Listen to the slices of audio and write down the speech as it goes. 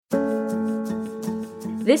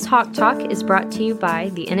This Hawk Talk is brought to you by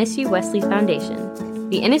the NSU Wesley Foundation.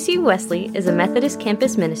 The NSU Wesley is a Methodist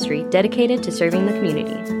campus ministry dedicated to serving the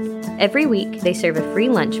community. Every week, they serve a free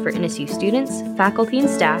lunch for NSU students, faculty, and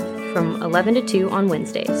staff from 11 to 2 on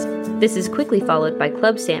Wednesdays. This is quickly followed by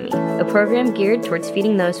Club Sammy, a program geared towards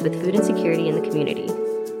feeding those with food insecurity in the community.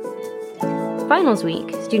 Finals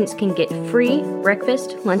week, students can get free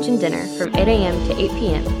breakfast, lunch, and dinner from 8 a.m. to 8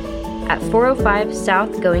 p.m. at 405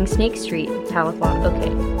 South Going Snake Street, Tahlequah,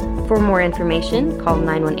 OK. For more information, call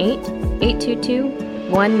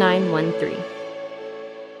 918-822-1913.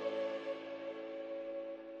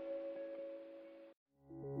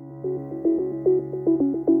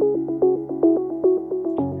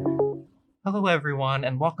 Hello, everyone,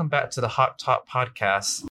 and welcome back to the Hawk Talk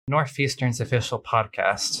podcast, Northeastern's official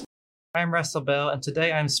podcast. I'm Russell Bell, and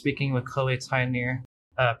today I'm speaking with Chloe Tynier,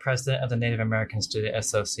 President of the Native American Student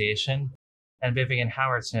Association, and Vivian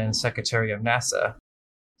Howerton, Secretary of NASA.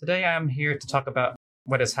 Today I'm here to talk about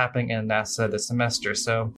what is happening in NASA this semester,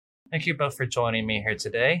 so thank you both for joining me here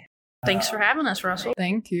today. Thanks for having us, Russell.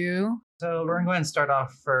 Thank you. So we're going to go ahead and start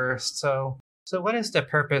off first. So what is the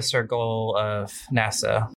purpose or goal of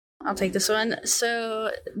NASA? I'll take this one.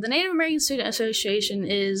 So the Native American Student Association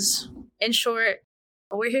is, in short,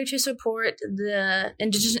 we're here to support the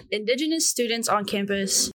Indigenous students on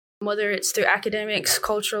campus, whether it's through academics,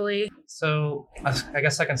 culturally. So I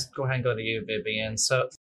guess I can go ahead and go to you, Vivian. So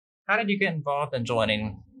how did you get involved in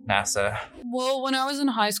joining NASA? Well, when I was in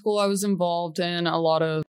high school, I was involved in a lot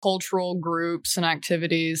of cultural groups and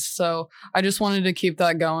activities. So I just wanted to keep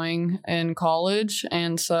that going in college.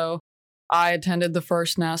 And so I attended the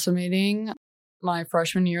first NASA meeting my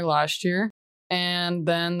freshman year last year. And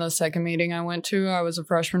then the second meeting I went to, I was a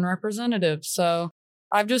freshman representative. So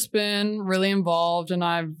I've just been really involved, and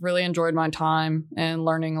I've really enjoyed my time and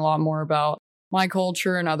learning a lot more about my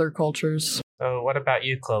culture and other cultures. So what about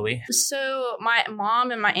you, Chloe? So my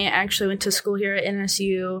mom and my aunt actually went to school here at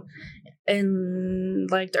NSU in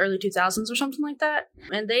like the early 2000s or something like that.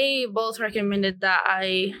 And they both recommended that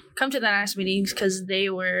I come to the NASA meetings because they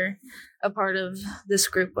were a part of this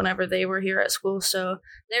group whenever they were here at school. So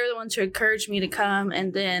they were the ones who encouraged me to come.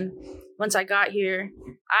 And then once I got here,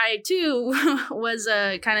 I too was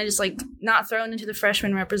kind of just like not thrown into the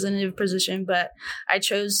freshman representative position, but I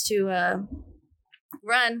chose to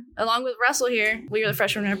run along with Russell here. We were the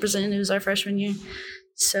freshman representatives our freshman year.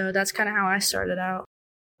 So that's kind of how I started out.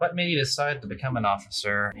 What made you decide to become an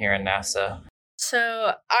officer here in NASA?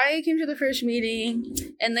 So I came to the first meeting,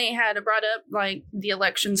 and they had brought up like the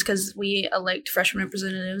elections because we elect freshman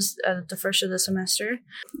representatives at the first of the semester.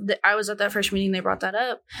 I was at that first meeting. They brought that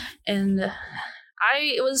up, and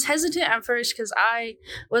I was hesitant at first because I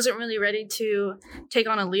wasn't really ready to take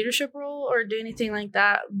on a leadership role or do anything like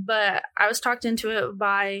that. But I was talked into it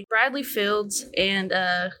by Bradley Fields and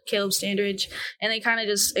Caleb Standridge, and they kind of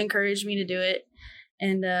just encouraged me to do it.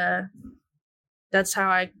 And that's how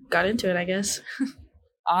I got into it, I guess.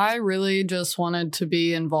 I really just wanted to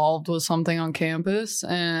be involved with something on campus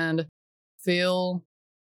and feel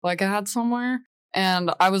like I had somewhere. And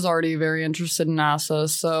I was already very interested in NASA,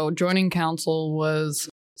 so joining council was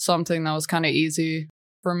something that was kind of easy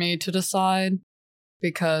for me to decide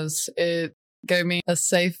because it gave me a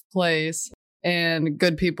safe place and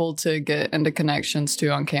good people to get into connections to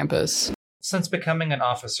on campus. Since becoming an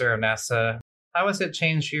officer of NASA, how has it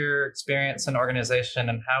changed your experience in organization,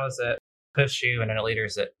 and how has it pushed you in a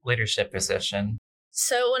leadership position?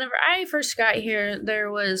 So whenever I first got here, it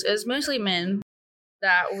was mostly men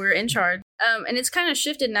that were in charge. And it's kind of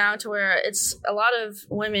shifted now to where it's a lot of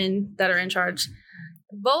women that are in charge.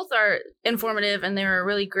 Both are informative, and they were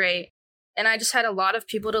really great. And I just had a lot of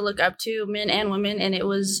people to look up to, men and women, and it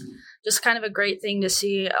was just kind of a great thing to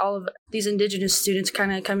see all of these Indigenous students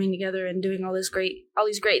kind of coming together and doing all these great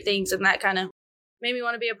things, and that kind of made me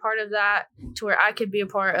want to be a part of that, to where I could be a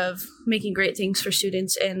part of making great things for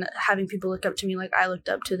students and having people look up to me like I looked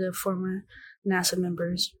up to the former NASA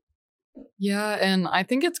members. Yeah, and I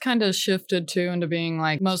think it's kind of shifted too into being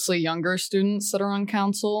like mostly younger students that are on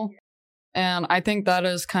council. And I think that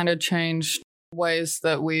has kind of changed ways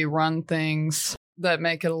that we run things that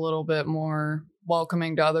make it a little bit more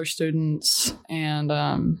welcoming to other students and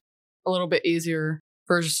a little bit easier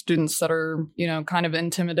for students that are, kind of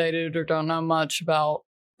intimidated or don't know much about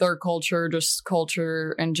their culture, just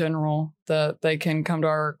culture in general, that they can come to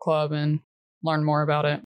our club and learn more about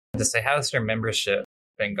it. To say, how's your membership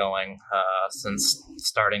been going since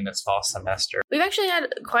starting this fall semester? We've actually had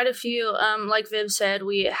quite a few. Like Viv said,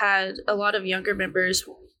 we had a lot of younger members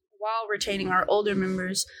while retaining our older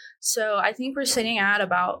members. So I think we're sitting at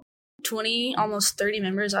about 20, almost 30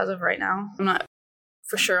 members as of right now. I'm not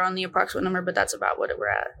for sure on the approximate number, but that's about what we're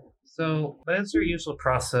at. So what is your usual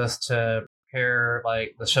process to prepare,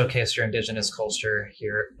 like, to showcase your Indigenous culture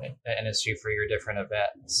here at NSU for your different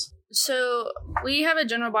events? So we have a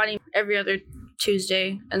general body every other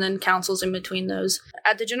Tuesday, and then councils in between those.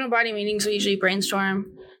 At the general body meetings, we usually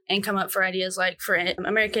brainstorm and come up for ideas. Like for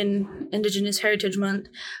American Indigenous Heritage Month,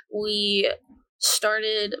 we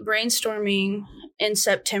started brainstorming in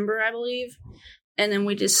September, I believe. And then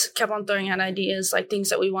we just kept on throwing out ideas, like things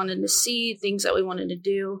that we wanted to see, things that we wanted to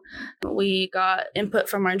do. We got input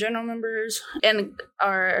from our general members and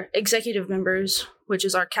our executive members, which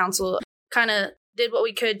is our council, kind of did what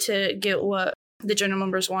we could to get what the general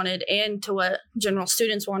members wanted and to what general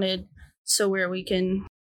students wanted, so where we can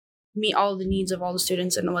meet all the needs of all the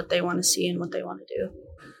students and what they want to see and what they want to do.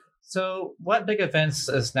 So what big events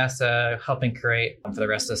is NASA helping create for the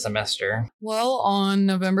rest of the semester? Well, on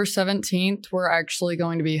November 17th, we're actually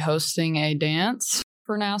going to be hosting a dance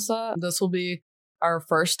for NASA. This will be our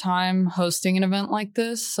first time hosting an event like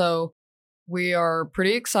this, so we are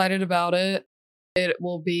pretty excited about it. It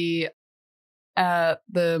will be at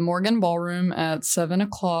the Morgan Ballroom at 7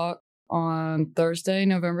 o'clock on Thursday,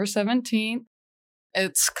 November 17th.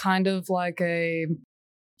 It's kind of like a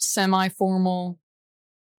semi-formal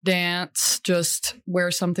dance, just wear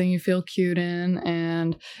something you feel cute in,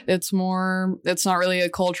 and it's not really a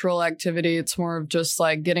cultural activity, it's more of just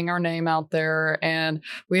like getting our name out there, and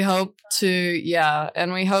we hope to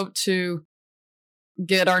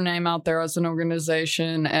get our name out there as an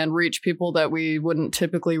organization and reach people that we wouldn't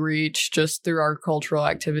typically reach just through our cultural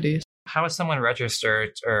activities. How would someone register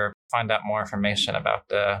or find out more information about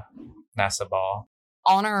the NASA Ball?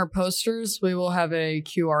 On our posters, we will have a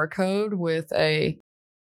QR code with a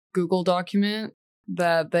Google document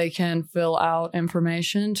that they can fill out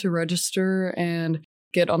information to register and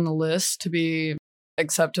get on the list to be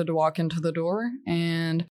accepted to walk into the door.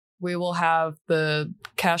 And we will have the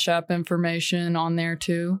Cash App information on there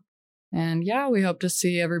too. And yeah, we hope to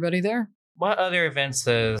see everybody there. What other events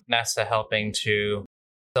is NASA helping to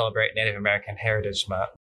celebrate Native American Heritage Month?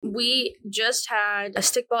 We just had a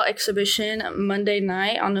stickball exhibition Monday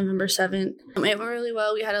night on November 7th. It went really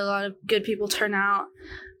well. We had a lot of good people turn out.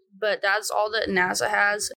 But that's all that NASA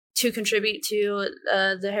has to contribute to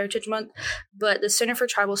the Heritage Month. But the Center for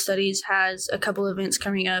Tribal Studies has a couple events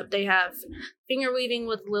coming up. They have finger weaving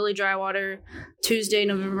with Lily Drywater Tuesday,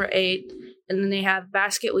 November 8th. And then they have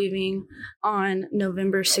basket weaving on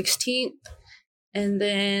November 16th. And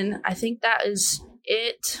then I think that is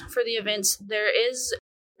it for the events. There is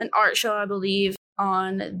an art show, I believe,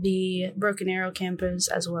 on the Broken Arrow campus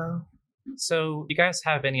as well. So, you guys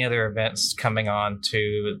have any other events coming on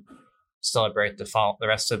to celebrate the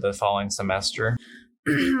rest of the following semester?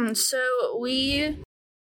 So, we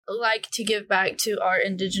like to give back to our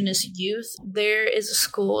Indigenous youth. There is a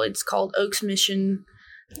school, it's called Oaks Mission.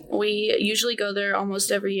 We usually go there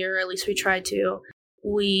almost every year, or at least we try to.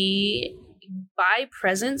 We buy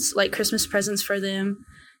presents, like Christmas presents for them,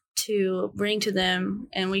 to bring to them,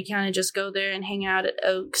 and we kind of just go there and hang out at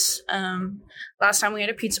Oaks. Last time we had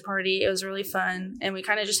a pizza party, it was really fun, and we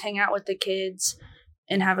kind of just hang out with the kids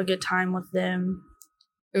and have a good time with them.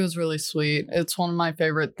 It was really sweet. It's one of my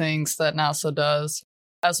favorite things that NASA does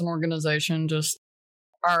as an organization, just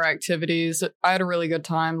our activities. I had a really good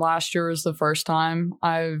time. Last year was the first time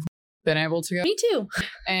I've been able to go. Me too.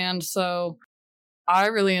 And so I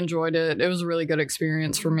really enjoyed it. It was a really good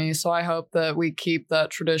experience for me. So I hope that we keep that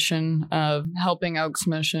tradition of helping Oaks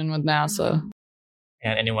Mission with NASA.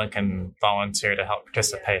 And anyone can volunteer to help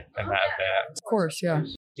participate in that event. Of course, yeah.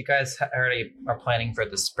 Do you guys already are planning for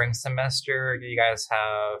the spring semester? Do you guys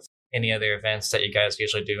have any other events that you guys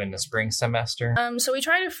usually do in the spring semester? So we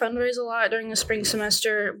try to fundraise a lot during the spring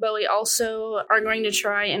semester, but we also are going to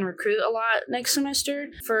try and recruit a lot next semester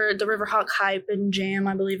for the Riverhawk Hype and Jam,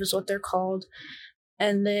 I believe is what they're called.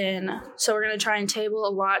 And then, so we're going to try and table a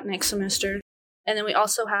lot next semester. And then we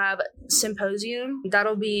also have Symposium.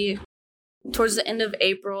 That'll be towards the end of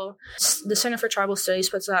April. The Center for Tribal Studies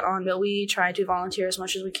puts that on, but we try to volunteer as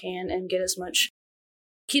much as we can and get as much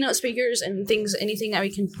keynote speakers and things, anything that we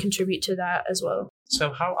can contribute to that as well.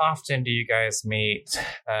 So how often do you guys meet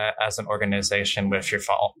as an organization with your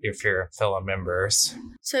fellow members?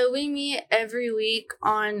 So we meet every week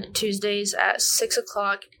on Tuesdays at 6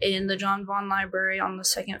 o'clock in the John Vaughn Library on the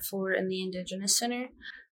second floor in the Indigenous Center.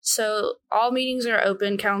 So all meetings are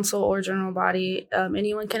open, council or general body.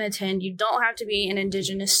 Anyone can attend. You don't have to be an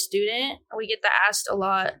Indigenous student. We get that asked a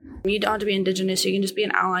lot. You don't have to be Indigenous. You can just be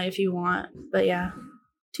an ally if you want. But yeah,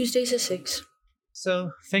 Tuesdays at 6.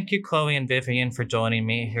 So thank you, Chloe and Vivian, for joining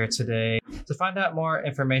me here today. To find out more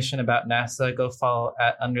information about NASA, go follow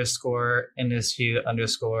at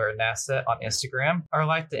 _NSU_NASA on Instagram, or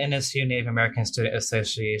like the NSU Native American Student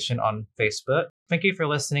Association on Facebook. Thank you for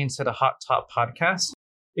listening to the Hot Top Podcast.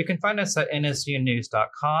 You can find us at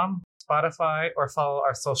nsunews.com, Spotify, or follow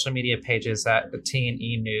our social media pages at the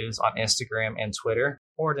T&E News on Instagram and Twitter,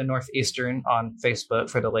 or the Northeastern on Facebook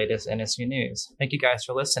for the latest NSU news. Thank you guys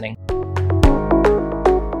for listening.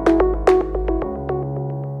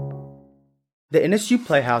 The NSU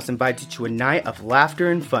Playhouse invites you to a night of laughter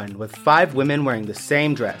and fun with 5 women wearing the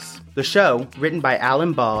same dress. The show, written by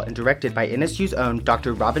Alan Ball and directed by NSU's own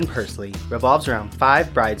Dr. Robin Persley, revolves around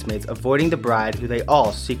 5 bridesmaids avoiding the bride who they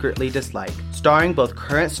all secretly dislike. Starring both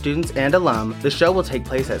current students and alum, the show will take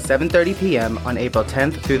place at 7:30 p.m. on April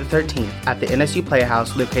 10th through the 13th at the NSU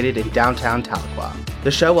Playhouse located in downtown Tahlequah.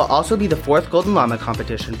 The show will also be the 4th Golden Llama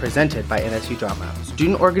competition presented by NSU Drama.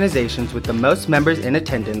 Student organizations with the most members in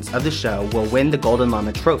attendance of the show will win the Golden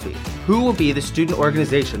Llama trophy. Who will be the student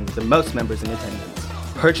organization with the most members in attendance?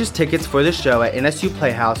 Purchase tickets for the show at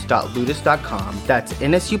nsuplayhouse.ludus.com. That's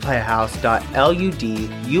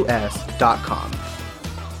nsuplayhouse.ludus.com.